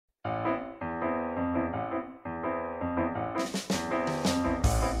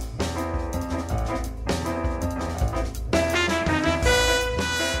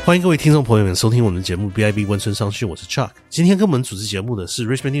欢迎各位听众朋友们收听我们的节目 BIB 温村商讯，我是 Chuck。今天跟我们主持节目的是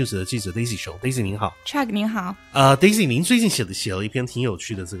Richmond News 的记者 Daisy 熊。 Daisy 您好。 Chuck 您好。Daisy 您最近写了一篇挺有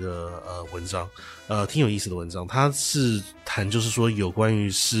趣的这个文章，挺有意思的文章。它是谈就是说有关于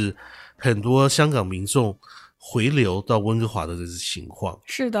是很多香港民众回流到温哥华的这个情况。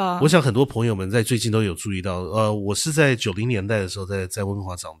是的，我想很多朋友们在最近都有注意到，我是在90年代的时候在温哥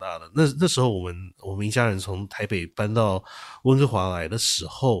华长大的。那时候我们一家人从台北搬到温哥华来的时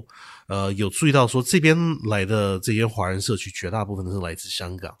候，有注意到说这边来的这些华人社区绝大部分都是来自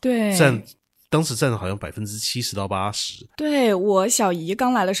香港，对，当时占了好像70%到80%。对，我小姨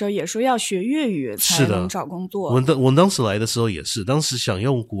刚来的时候也说要学粤语才能找工作。我当时来的时候也是，当时想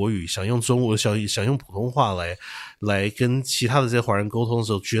用国语、想用中文、想用普通话来跟其他的这些华人沟通的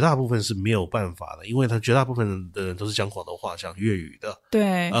时候，绝大部分是没有办法的，因为他绝大部分的人都是讲广东话、讲粤语的。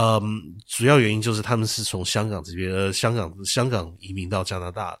对，主要原因就是他们是从香港这边香港移民到加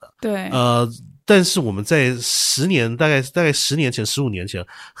拿大的。对，但是我们在大概10年前、15年前，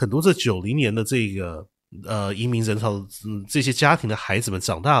很多这90年的这个移民人潮，这些家庭的孩子们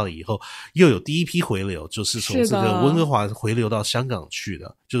长大了以后，又有第一批回流，就是从这个温哥华回流到香港去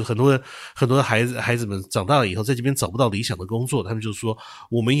的。就是很多的孩子们长大了以后，在这边找不到理想的工作，他们就说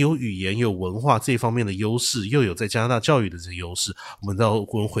我们有语言有文化这方面的优势，又有在加拿大教育的这些优势，我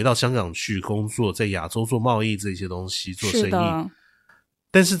们回到香港去工作，在亚洲做贸易这些东西做生意。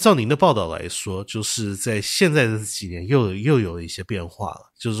但是照您的报道来说，就是在现在的这几年又有了一些变化了，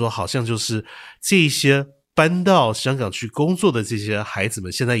就是说好像就是这一些搬到香港去工作的这些孩子们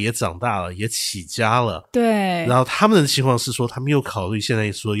现在也长大了，也起家了。对，然后他们的情况是说他们又考虑现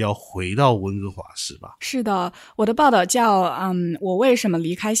在说要回到温哥华，是吧？是的，我的报道叫我为什么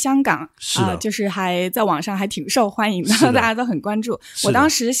离开香港，是的，就是还在网上还挺受欢迎的，大家都很关注。我当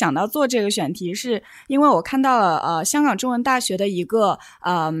时想到做这个选题是因为我看到了香港中文大学的一个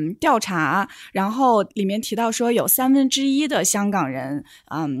调查，然后里面提到说有1/3的香港人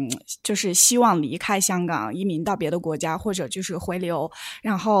就是希望离开香港移民到别的国家，或者就是回流，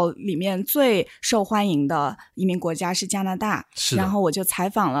然后里面最受欢迎的移民国家是加拿大。然后我就采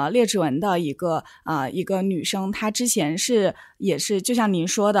访了列治文的一个女生，她之前也是就像您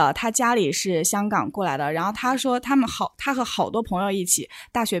说的，她家里是香港过来的，然后她说她和好多朋友一起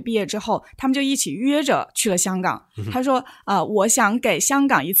大学毕业之后，他们就一起约着去了香港。她说我想给香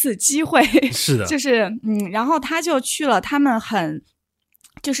港一次机会，是的，就是然后她就去了他们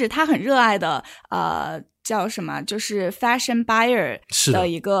就是他很热爱的叫什么，就是 fashion buyer 的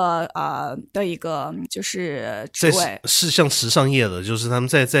一个就是职位，是像时尚业的，就是他们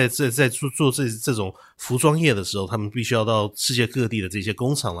在做这种服装业的时候，他们必须要到世界各地的这些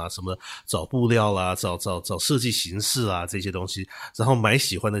工厂啦，什么找布料啦，找设计形式啦这些东西，然后买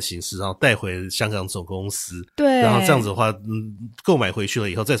喜欢的形式，然后带回香港总公司。对，然后这样子的话，购买回去了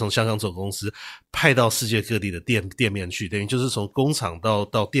以后，再从香港总公司派到世界各地的店面去，等于就是从工厂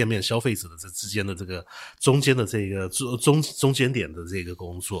到店面消费者的这之间的这个中间的这个中间点的这个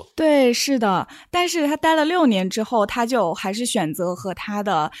工作。对，是的。但是他待了6年之后，他就还是选择和他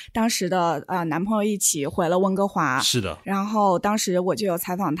的当时的男朋友一起回了温哥华。是的。然后当时我就有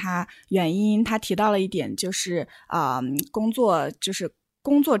采访他原因，他提到了一点，就是工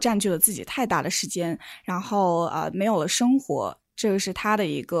作占据了自己太大的时间，然后没有了生活。这个是他的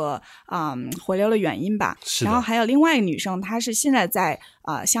一个回流的原因吧。然后还有另外一个女生，她是现在在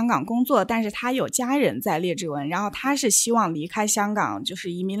香港工作，但是她有家人在列治文，然后她是希望离开香港，就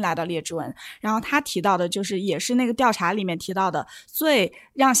是移民来到列治文。然后她提到的就是也是那个调查里面提到的，最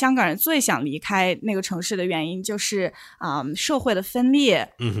让香港人最想离开那个城市的原因就是社会的分裂，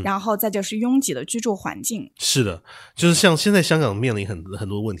然后再就是拥挤的居住环境。是的，就是像现在香港面临很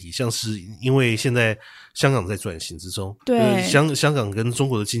多问题，像是因为现在香港在转型之中，对，香港跟中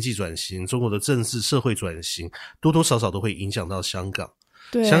国的经济转型、中国的政治社会转型，多多少少都会影响到香港。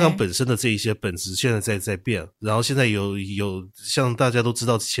对，香港本身的这一些本质现在在变，然后现在有像大家都知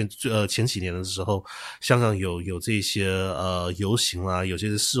道前几年的时候，香港有这些游行啦，有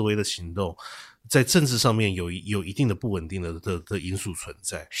些示威的行动，在政治上面有一定的不稳定的因素存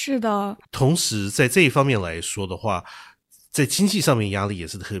在。是的。同时在这一方面来说的话，在经济上面压力也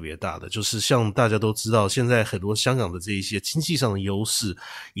是特别大的，就是像大家都知道，现在很多香港的这一些经济上的优势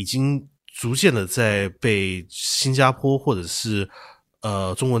已经逐渐的在被新加坡或者是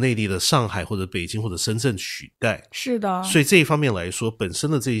中国内地的上海或者北京或者深圳取代。是的。所以这一方面来说，本身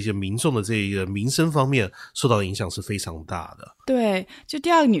的这一些民众的这一个民生方面受到的影响是非常大的。对，就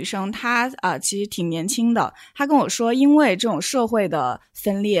第二个女生她其实挺年轻的，她跟我说因为这种社会的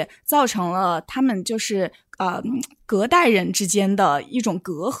分裂造成了他们就是隔代人之间的一种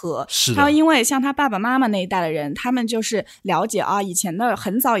隔阂。是的，他因为像他爸爸妈妈那一代的人，他们就是了解啊，以前的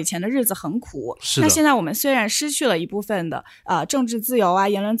很早以前的日子很苦。是的。那现在我们虽然失去了一部分的政治自由啊、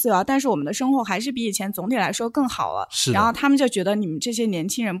言论自由啊，但是我们的生活还是比以前总体来说更好了。是的。然后他们就觉得你们这些年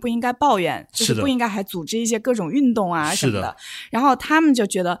轻人不应该抱怨，就是不应该还组织一些各种运动啊什么的。然后他们就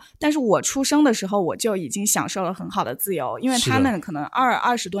觉得，但是我出生的时候我就已经享受了很好的自由，因为他们可能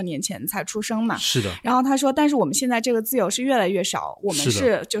20多年前才出生嘛。是的。然后他说，但是我们现在这个自由是越来越少，我们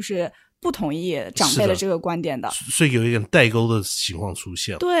是就是不同意长辈的这个观点的，所以有一点代沟的情况出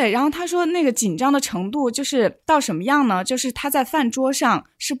现了。对，然后他说那个紧张的程度就是到什么样呢？就是他在饭桌上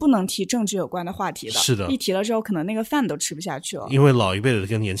是不能提政治有关的话题的，是的，一提了之后可能那个饭都吃不下去了。因为老一辈的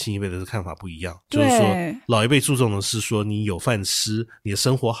跟年轻一辈的看法不一样，就是说老一辈注重的是说你有饭吃，你的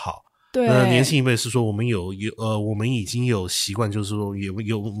生活好。对，年轻一辈是说我们我们已经有习惯，就是说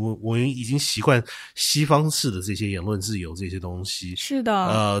我们已经习惯西方式的这些言论自由这些东西。是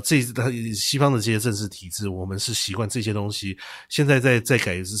的，西方的这些政治体制，我们是习惯这些东西。现在在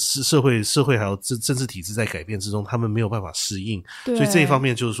社会还有政治体制在改变之中，他们没有办法适应，所以这一方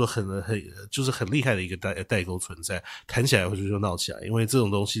面就是说就是很厉害的一个代沟存在，谈起来或者就闹起来，因为这种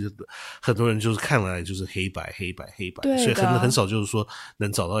东西很多人就是看来就是黑白，所以很少就是说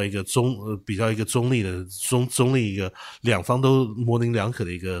能找到一个比较一个中立一个两方都模棱两可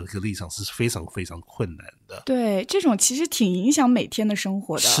的一个立场是非常非常困难的。对，这种其实挺影响每天的生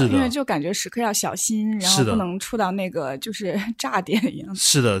活的，是的，因为就感觉时刻要小心，然后不能触到那个就是炸点一样。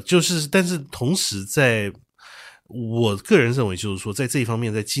是的，就是但是同时我个人认为就是说在这一方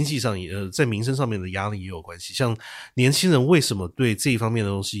面在经济上在民生上面的压力也有关系，像年轻人为什么对这一方面的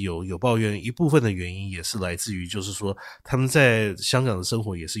东西有抱怨，一部分的原因也是来自于就是说他们在香港的生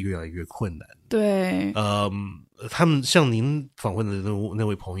活也是越来越困难。对，他们像您访问的那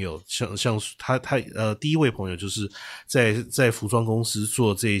位朋友，像他第一位朋友就是在服装公司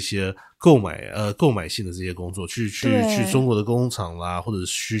做这些购买性的这些工作，去中国的工厂啦，或者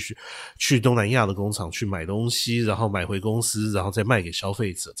去东南亚的工厂去买东西，然后买回公司，然后再卖给消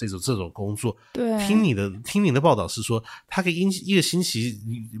费者，这种工作。对，听您的报道是说，他一个星期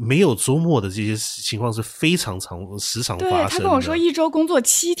没有周末的这些情况是非常时常发生的。对，他跟我说一周工作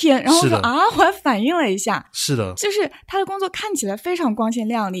7天，然后我说啊，我还反应了一下，是的，就是他的工作看起来非常光鲜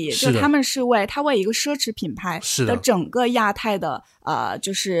亮丽，就他们是为一个奢侈品牌的整个亚太的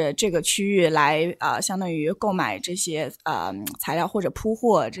就是这个区域来相当于购买这些材料或者铺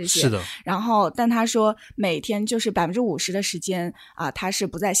货这些。是的。然后但他说每天就是50%的时间他是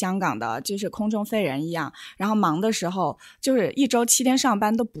不在香港的，就是空中废人一样。然后忙的时候就是一周7天上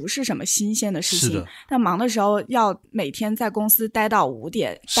班都不是什么新鲜的事情。是的。但忙的时候要每天在公司待到5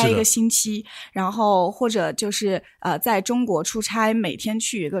点，待一个星期，然后或者就是在中国出差，每天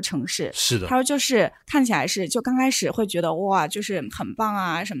去一个城市。是的。他说就是看起来是就刚开始会觉得哇就是很棒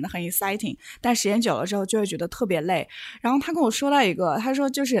啊什么的，很 exciting， 但时间久了之后就会觉得特别累。然后他跟我说到一个，他说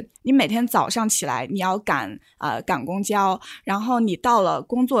就是你每天早上起来你要赶公交，然后你到了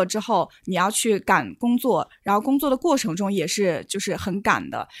工作之后你要去赶工作，然后工作的过程中也是就是很赶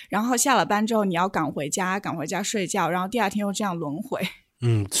的，然后下了班之后你要赶回家睡觉，然后第二天又这样轮回。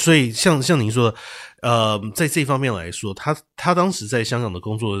所以像您说的，在这方面来说，他当时在香港的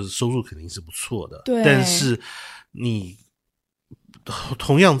工作收入肯定是不错的，对。但是你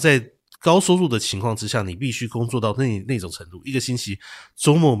同样在高收入的情况之下，你必须工作到那种程度，一个星期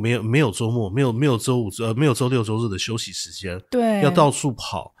周末没有周末，没有周五没有周六周日的休息时间，对，要到处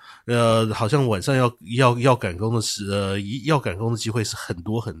跑。好像晚上要赶工的要赶工的机会是很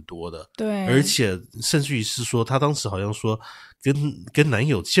多很多的，对，而且甚至于是说，他当时好像说跟男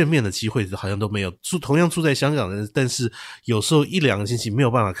友见面的机会好像都没有，同样住在香港的，但是有时候1-2个星期没有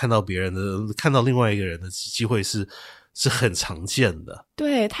办法看到另外一个人的机会是很常见的。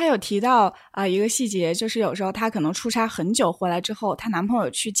对，她有提到一个细节，就是有时候她可能出差很久回来之后，她男朋友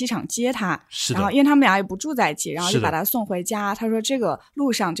去机场接她，是的，然后因为他们俩也不住在一起，然后就把她送回家。她说这个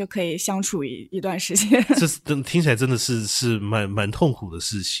路上就可以相处一段时间。这听起来真的是蛮痛苦的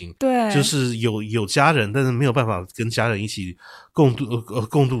事情。对，就是有家人，但是没有办法跟家人一起共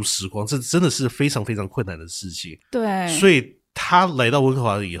度时光，这真的是非常非常困难的事情。对，所以他来到温哥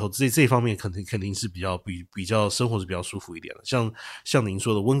华以后，这方面肯定是比较生活是比较舒服一点的。像您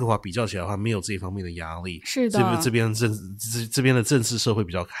说的，温哥华比较起来的话，没有这方面的压力。是的，这边的政治社会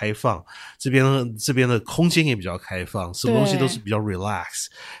比较开放，这边的空间也比较开放，什么东西都是比较 relax，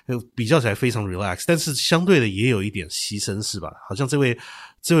 比较起来非常 relax。但是相对的也有一点牺牲，是吧？好像这位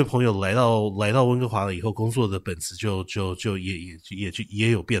这位朋友来到温哥华了以后，工作的本质就也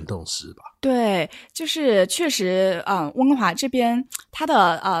有变动，是吧？对，就是确实，温哥华这边它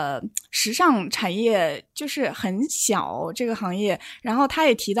的时尚产业就是很小这个行业，然后他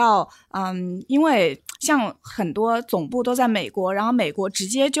也提到，因为像很多总部都在美国，然后美国直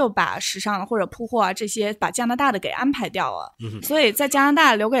接就把时尚或者铺货啊这些把加拿大的给安排掉了，所以在加拿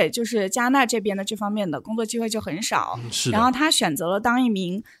大留给就是加拿大这边的这方面的工作机会就很少。是的。然后他选择了当一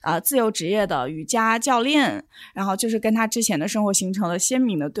名自由职业的瑜伽教练，然后就是跟他之前的生活形成了鲜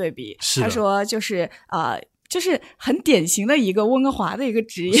明的对比。是的。他说就是很典型的一个温哥华的一个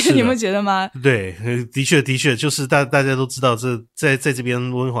职业，你们觉得吗？对，的确，就是大家都知道，在这边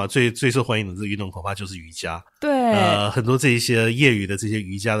温哥华最受欢迎的这个运动恐怕就是瑜伽。对，很多这一些业余的这些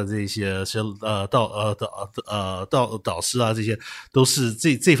瑜伽的这一些导师啊，这些都是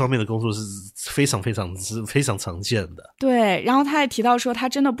这方面的工作是非常常见的。对，然后他还提到说，他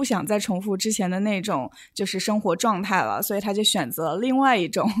真的不想再重复之前的那种就是生活状态了，所以他就选择另外一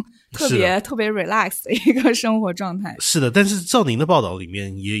种特别 relax 的一个生活状态。是的，但是照您的报道里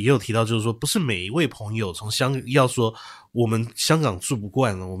面也有提到，就是说不是每一位朋友从要说我们香港住不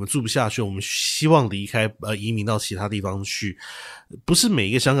惯了，我们住不下去，我们希望离开移民到其他地方去，不是每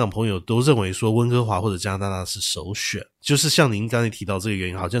一个香港朋友都认为说温哥华或者加拿大是首选。就是像您刚才提到这个原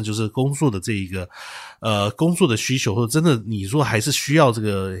因，好像就是工作的这一个工作的需求，或者真的你说还是需要这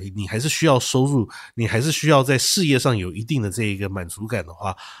个，你还是需要收入，你还是需要在事业上有一定的这一个满足感的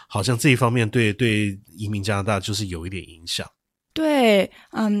话，好像这一方面对移民加拿大就是有一点影响。对，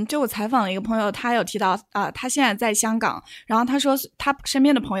就我采访了一个朋友，他有提到他现在在香港，然后他说他身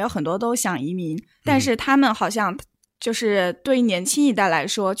边的朋友很多都想移民，但是他们好像就是对于年轻一代来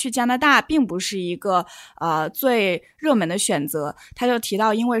说，去加拿大并不是一个最热门的选择。他就提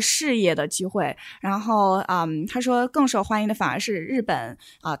到因为事业的机会，然后他说更受欢迎的反而是日本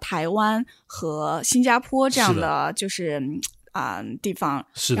台湾和新加坡这样的就是地方。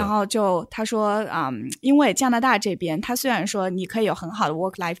是的。然后就他说因为加拿大这边他虽然说你可以有很好的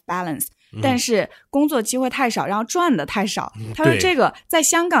work-life balance，但是工作机会太少，然后赚的太少。他说这个在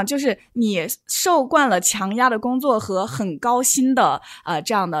香港就是你受惯了强压的工作和很高薪的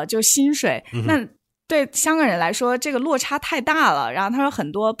这样的就薪水，那对香港人来说这个落差太大了。然后他说很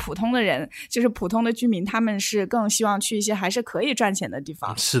多普通的人就是普通的居民，他们是更希望去一些还是可以赚钱的地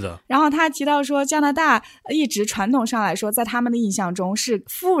方。是的。然后他提到说加拿大一直传统上来说在他们的印象中是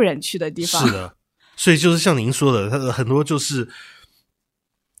富人去的地方。是的。所以就是像您说的，他很多就是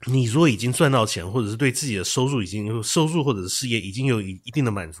你如果已经赚到钱，或者是对自己的收入或者是事业已经有一定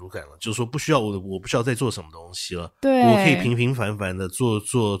的满足感了，就是说不需要我不需要再做什么东西了，对，我可以平凡的做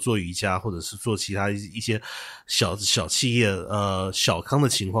瑜伽，或者是做其他一些小企业小康的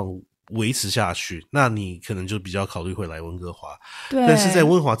情况维持下去，那你可能就比较考虑会来温哥华。对，但是在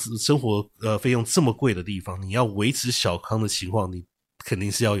温哥华生活费用这么贵的地方，你要维持小康的情况，你肯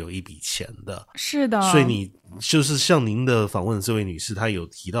定是要有一笔钱的。是的。所以你就是像您的访问的这位女士，她有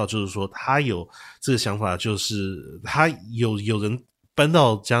提到就是说她有这个想法，就是她有人搬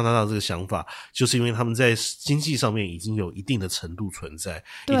到加拿大这个想法，就是因为他们在经济上面已经有一定的程度存在，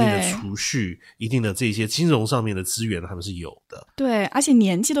一定的储蓄，一定的这些金融上面的资源他们是有的。对，而且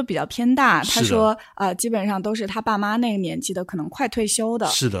年纪都比较偏大，他说基本上都是他爸妈那个年纪的，可能快退休的。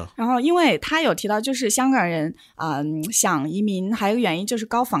是的。然后因为他有提到就是香港人想移民还有一个原因就是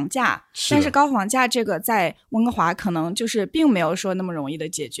高房价，但是高房价这个在温哥华可能就是并没有说那么容易的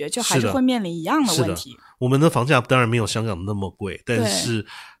解决，就还是会面临一样的问题。我们的房价当然没有香港那么贵，但是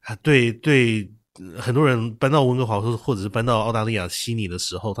对很多人搬到温哥华或者是搬到澳大利亚悉尼的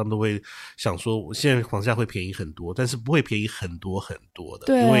时候，他们都会想说现在房价会便宜很多，但是不会便宜很多很多的。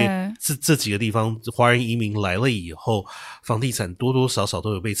对，因为这几个地方华人移民来了以后，房地产多多少少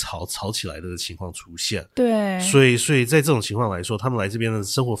都有被炒起来的情况出现。对，所以在这种情况来说，他们来这边的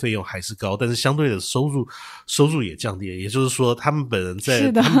生活费用还是高，但是相对的收入也降低了。也就是说他们本人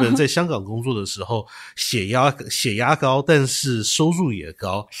在香港工作的时候血压高，但是收入也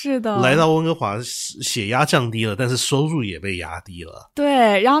高。是的。来到温哥华血压降低了，但是收入也被压低了。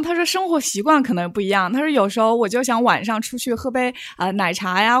对，然后他说生活习惯可能不一样，他说有时候我就想晚上出去喝杯奶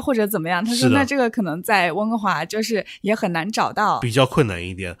茶呀或者跟怎么样，他说那这个可能在温哥华就是也很难找到，比较困难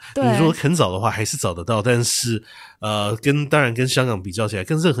一点。你说很早的话还是找得到，但是当然跟香港比较起来，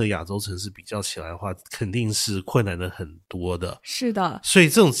跟任何亚洲城市比较起来的话，肯定是困难的很多的。是的。所以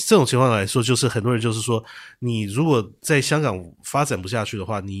这种情况来说，就是很多人就是说，你如果在香港发展不下去的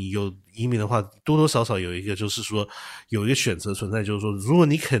话，你移民的话，多多少少有一个就是说有一个选择存在，就是说如果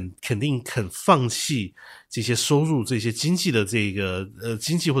你肯放弃这些收入、这些经济的这个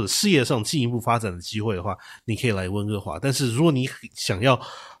经济或者事业上进一步发展的机会的话，你可以来温哥华。但是如果你想要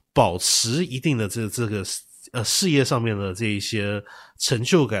保持一定的这个事业上面的这一些成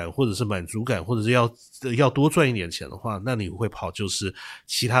就感或者是满足感，或者是要多赚一点钱的话，那你会跑就是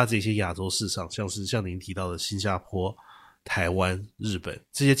其他这些亚洲市场，像您提到的新加坡、台湾、日本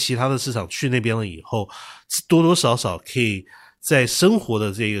这些其他的市场，去那边了以后，多多少少可以在生活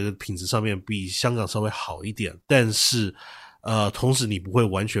的这个品质上面比香港稍微好一点，但是同时你不会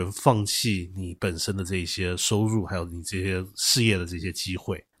完全放弃你本身的这一些收入，还有你这些事业的这些机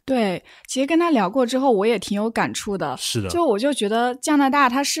会。对，其实跟他聊过之后，我也挺有感触的。是的，我就觉得加拿大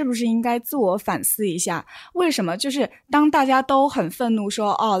他是不是应该自我反思一下？为什么就是当大家都很愤怒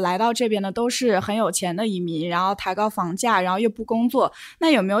说来到这边的都是很有钱的移民，然后抬高房价，然后又不工作，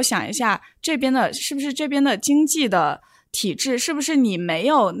那有没有想一下这边的是不是这边的经济的体制，是不是你没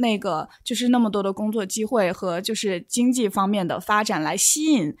有那个就是那么多的工作机会和就是经济方面的发展来吸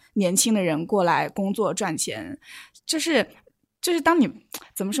引年轻的人过来工作赚钱？就是当你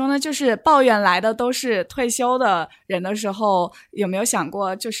怎么说呢，就是抱怨来的都是退休的人的时候，有没有想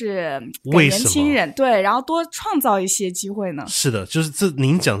过就是给年轻人对，然后多创造一些机会呢？是的，就是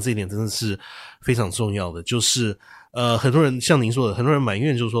您讲这一点真的是非常重要的，就是很多人像您说的，很多人埋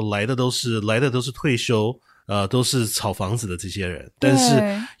怨就是说来的都是退休都是炒房子的这些人，但是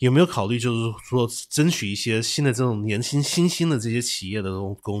有没有考虑就是说争取一些新的这种年轻新兴的这些企业的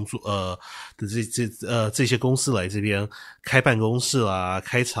工作的这些公司来这边开办公室啦、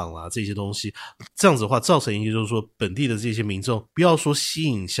开厂啦这些东西，这样子的话造成一个就是说本地的这些民众不要说吸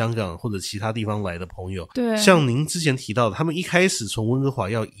引香港或者其他地方来的朋友，对，像您之前提到的，他们一开始从温哥华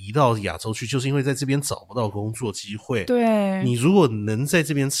要移到亚洲去，就是因为在这边找不到工作机会。对，你如果能在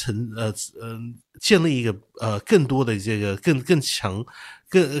这边建立一个更多的这个更强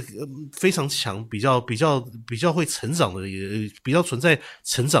非常强比较会成长的比较存在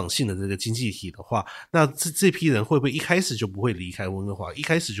成长性的这个经济体的话，那这批人会不会一开始就不会离开温哥华，一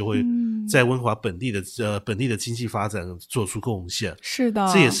开始就会在温哥华本地的经济发展做出贡献？是的，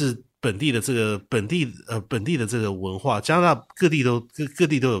这也是本地的这个文化，加拿大各地都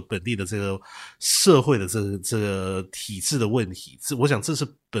有本地的这个社会的这个体制的问题。我想这是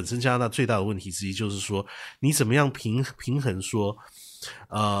本身加拿大最大的问题之一，就是说你怎么样平衡说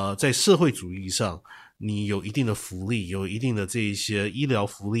在社会主义上你有一定的福利，有一定的这一些医疗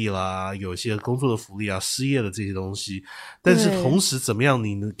福利啦，有一些工作的福利啊，失业的这些东西，但是同时怎么样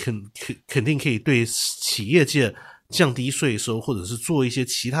你肯定可以对企业界降低税收，或者是做一些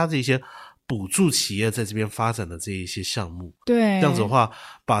其他这些补助企业在这边发展的这一些项目。对，这样子的话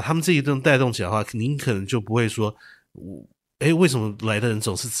把他们这一顿带动起来的话，您可能就不会说为什么来的人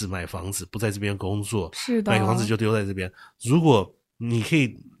总是只买房子不在这边工作，是的，买个房子就丢在这边。如果你可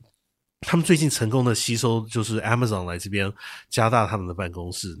以，他们最近成功的吸收就是 Amazon 来这边加大他们的办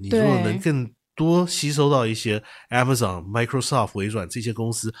公室，你如果能更多吸收到一些 Amazon、Microsoft、微软这些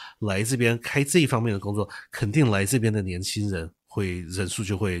公司来这边开这一方面的工作，肯定来这边的年轻人人数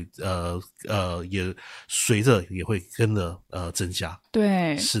就会也随着也会跟着增加。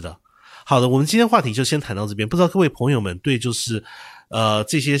对，是的。好的，我们今天话题就先谈到这边。不知道各位朋友们对就是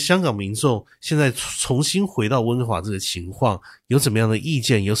这些香港民众现在重新回到温哥华这个情况有怎么样的意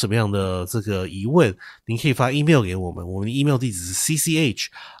见，有什么样的这个疑问，您可以发 email 给我们，我们的 email 地址是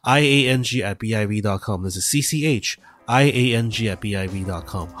cchiang@biv.com， 那是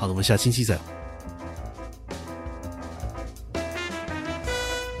cchiang@biv.com。 好的，我们下星期再